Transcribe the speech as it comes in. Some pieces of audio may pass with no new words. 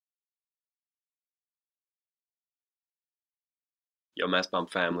Yo, Mass Bomb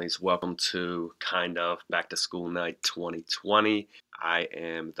families, welcome to kind of back to school night 2020. I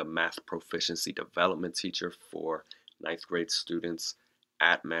am the math proficiency development teacher for ninth grade students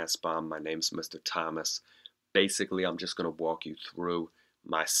at Mass Bomb. My name is Mr. Thomas. Basically, I'm just going to walk you through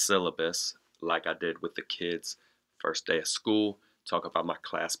my syllabus like I did with the kids first day of school, talk about my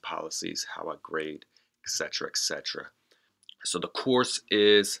class policies, how I grade, etc., etc. So the course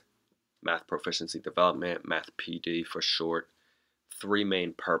is Math Proficiency Development, Math PD for short. Three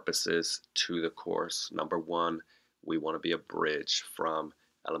main purposes to the course. Number one, we want to be a bridge from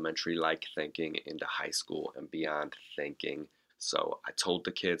elementary-like thinking into high school and beyond thinking. So I told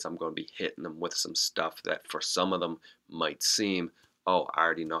the kids I'm going to be hitting them with some stuff that for some of them might seem, oh, I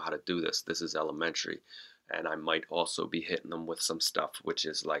already know how to do this. This is elementary. And I might also be hitting them with some stuff which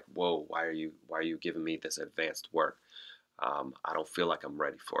is like, whoa, why are you giving me this advanced work? I don't feel like I'm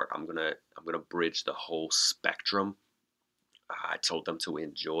ready for it. I'm gonna bridge the whole spectrum. I told them to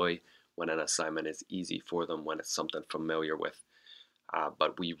enjoy when an assignment is easy for them, when it's something familiar with.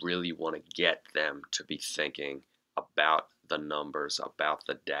 But we really want to get them to be thinking about the numbers, about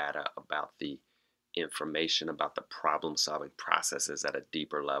the data, about the information, about the problem solving processes at a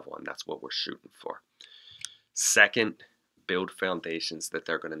deeper level, and that's what we're shooting for. Second, build foundations that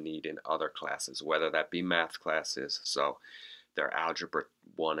they're going to need in other classes, whether that be math classes, so their algebra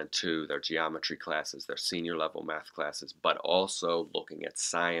 1 and 2, their geometry classes, their senior level math classes, but also looking at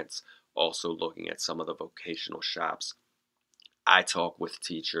science, also looking at some of the vocational shops. I talk with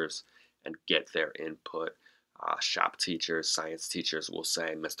teachers and get their input. Shop teachers, science teachers will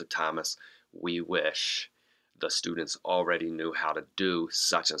say, Mr. Thomas, we wish the students already knew how to do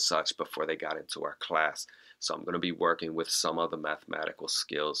such and such before they got into our class. So I'm going to be working with some of the mathematical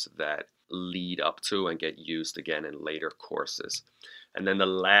skills that lead up to and get used again in later courses. And then the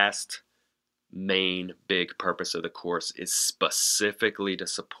last main big purpose of the course is specifically to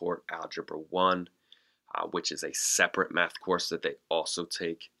support Algebra 1, which is a separate math course that they also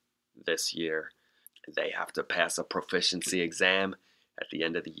take this year. They have to pass a proficiency exam at the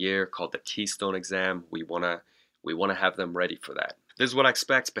end of the year called the Keystone exam. We want to have them ready for that. This is what I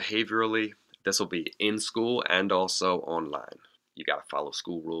expect behaviorally. This will be in school and also online. You got to follow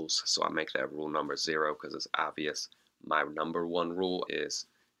school rules, so I make that rule number 0 because it's obvious. My number 1 rule is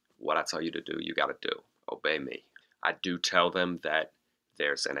what I tell you to do, you got to do. Obey me. I do tell them that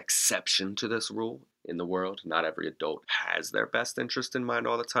there's an exception to this rule in the world. Not every adult has their best interest in mind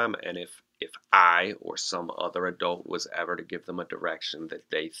all the time, and if I or some other adult was ever to give them a direction that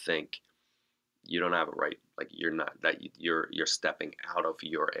they think you don't have a right, like you're stepping out of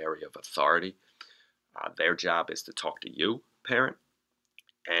your area of authority, their job is to talk to you, parent,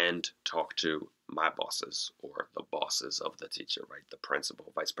 and talk to my bosses or the bosses of the teacher, right? The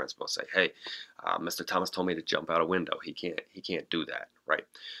principal, vice principal, say, hey, Mr. Thomas told me to jump out a window. He can't do that, right?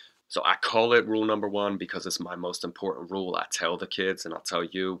 So I call it rule number 1 because it's my most important rule. I tell the kids and I'll tell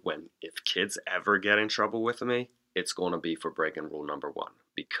you, if kids ever get in trouble with me, it's going to be for breaking rule number 1.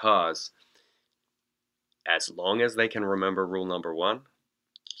 Because as long as they can remember rule number 1,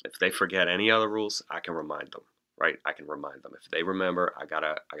 if they forget any other rules, I can remind them, right? I can remind them. If they remember, I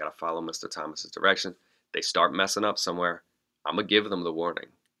gotta follow Mr. Thomas's direction. They start messing up somewhere, I'm gonna give them the warning,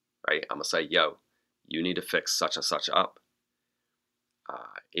 right? I'm gonna say, yo, you need to fix such and such up.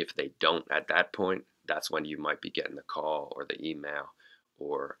 If they don't at that point, that's when you might be getting the call or the email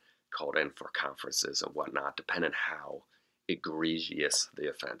or called in for conferences and whatnot, depending how egregious the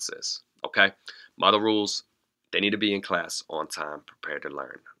offense is. Okay? My other rules, they need to be in class on time, prepared to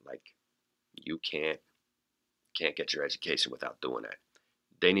learn. Like, you can't get your education without doing that.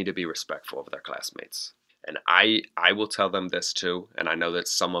 They need to be respectful of their classmates. And I will tell them this too, and I know that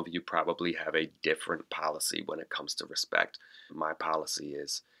some of you probably have a different policy when it comes to respect. My policy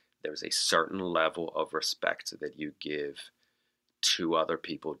is there's a certain level of respect that you give to other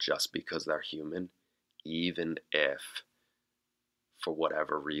people just because they're human, even if, for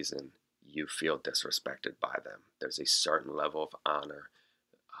whatever reason, you feel disrespected by them. There's a certain level of honor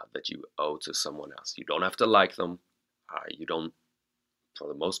that you owe to someone else. You don't have to like them. You don't, for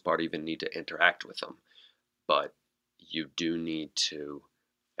the most part, even need to interact with them. But you do need to,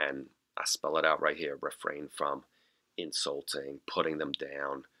 and I spell it out right here, refrain from insulting, putting them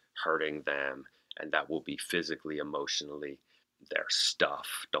down, hurting them, and that will be physically, emotionally, their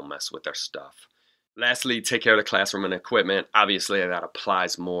stuff. Don't mess with their stuff. Lastly, take care of the classroom and equipment. Obviously, that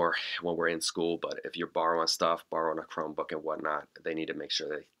applies more when we're in school, but if you're borrowing stuff, borrowing a Chromebook and whatnot, they need to make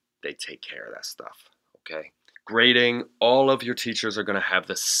sure they take care of that stuff, okay? Grading, all of your teachers are going to have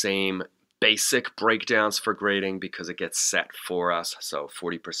the same basic breakdowns for grading because it gets set for us. So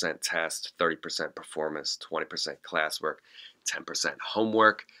 40% test, 30% performance, 20% classwork. 10%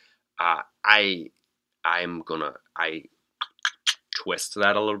 homework. I twist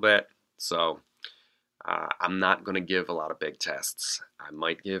that a little bit. So I'm not gonna give a lot of big tests. I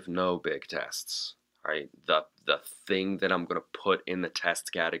might give no big tests. Right? The thing that I'm gonna put in the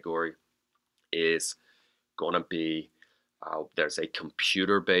test category is gonna be there's a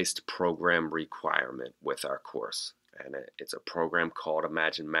computer-based program requirement with our course, and it's a program called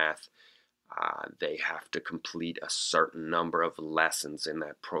Imagine Math. They have to complete a certain number of lessons in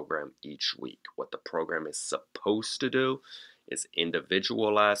that program each week. What the program is supposed to do is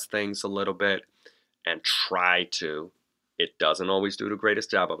individualize things a little bit and try to, it doesn't always do the greatest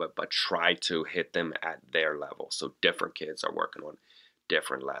job of it, but try to hit them at their level. So different kids are working on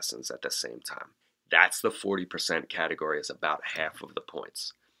different lessons at the same time. That's the 40% category, is about half of the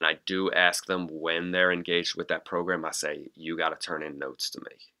points. And I do ask them when they're engaged with that program, I say, you got to turn in notes to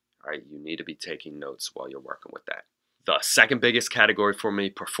me. All right, you need to be taking notes while you're working with that. The second biggest category for me,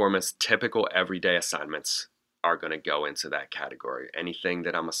 performance, typical everyday assignments are going to go into that category. Anything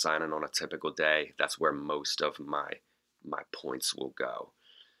that I'm assigning on a typical day, that's where most of my points will go.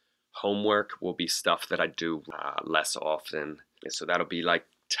 Homework will be stuff that I do less often. So that'll be like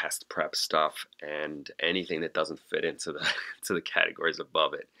test prep stuff, and anything that doesn't fit into the to the categories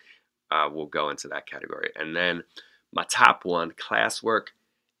above it will go into that category. And then my top one, classwork,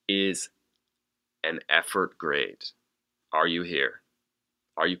 is an effort grade. Are you here?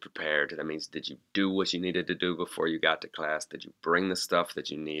 Are you prepared? That means, did you do what you needed to do before you got to class? Did you bring the stuff that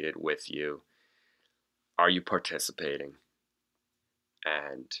you needed with you? Are you participating?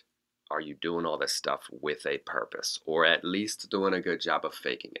 And are you doing all this stuff with a purpose, or at least doing a good job of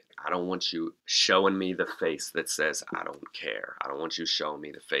faking it? I don't want you showing me the face that says, I don't care. I don't want you showing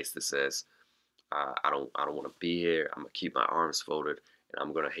me the face that says, I don't want to be here. I'm going to keep my arms folded, and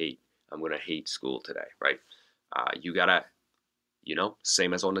I'm going to hate school today, right? You got to,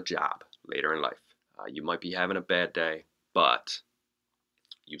 same as on the job later in life. You might be having a bad day, but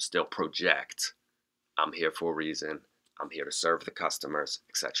you still project, I'm here for a reason. I'm here to serve the customers,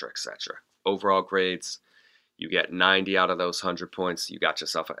 etc., etc. Overall grades, you get 90 out of those 100 points. You got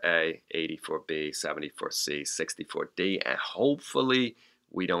yourself an A, 80 for B, 70 for C, 60 for D, and hopefully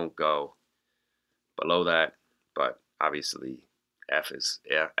we don't go below that. But obviously, F is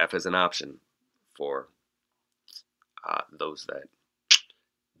an option for those that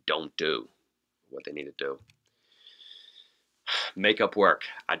don't do what they need to do. Makeup work,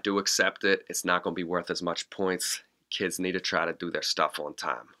 I do accept it. It's not going to be worth as much points. Kids need to try to do their stuff on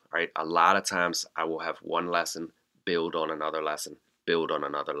time, right? A lot of times I will have one lesson, build on another lesson, build on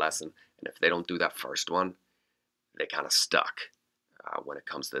another lesson. And if they don't do that first one, they kind of stuck when it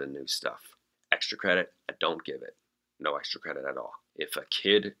comes to the new stuff. Extra credit, I don't give it. No extra credit at all. If a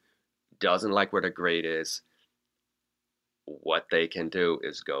kid doesn't like where the grade is, what they can do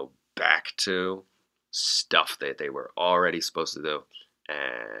is go back to stuff that they were already supposed to do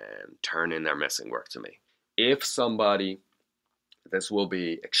and turn in their missing work to me. If somebody, this will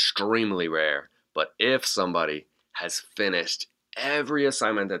be extremely rare, but if somebody has finished every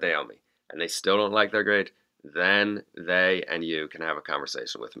assignment that they owe me and they still don't like their grade, then they and you can have a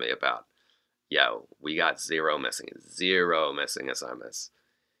conversation with me about, yo, we got zero missing assignments.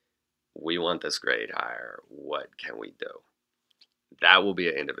 We want this grade higher. What can we do? That will be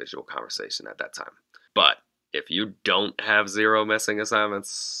an individual conversation at that time. But if you don't have zero missing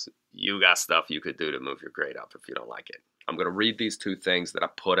assignments, you got stuff you could do to move your grade up if you don't like it. I'm going to read these two things that I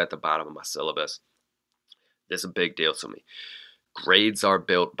put at the bottom of my syllabus. This is a big deal to me. Grades are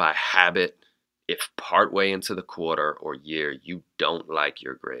built by habit. If partway into the quarter or year you don't like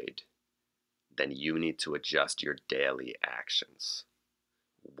your grade, then you need to adjust your daily actions.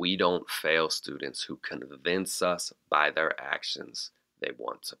 We don't fail students who convince us by their actions they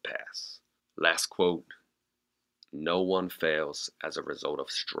want to pass. Last quote, no one fails as a result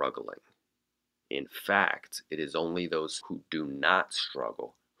of struggling. In fact, it is only those who do not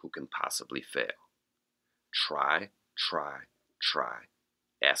struggle who can possibly fail. Try, try, try.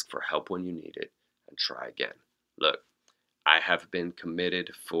 Ask for help when you need it, and try again. Look, I have been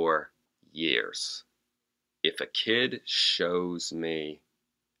committed for years. If a kid shows me,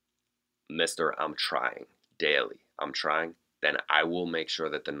 Mr. I'm trying daily, I'm trying, then I will make sure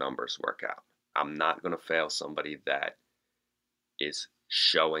that the numbers work out. I'm not going to fail somebody that is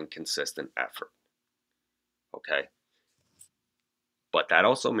showing consistent effort. Okay? But that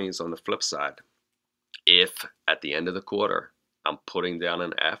also means on the flip side, if at the end of the quarter I'm putting down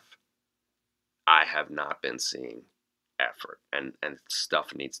an F, I have not been seeing effort, and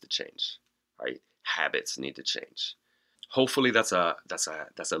stuff needs to change, right? Habits need to change. Hopefully that's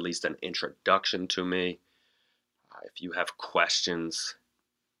at least an introduction to me. If you have questions,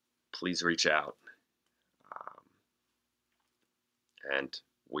 please reach out, um, and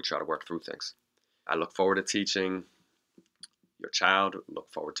we try to work through things. I look forward to teaching your child,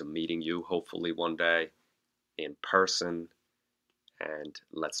 look forward to meeting you hopefully one day in person, and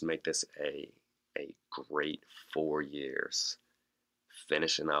let's make this a great 4 years,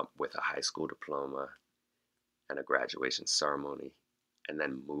 finishing up with a high school diploma and a graduation ceremony, and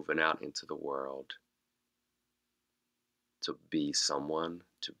then moving out into the world to be someone,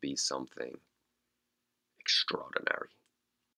 to be something extraordinary.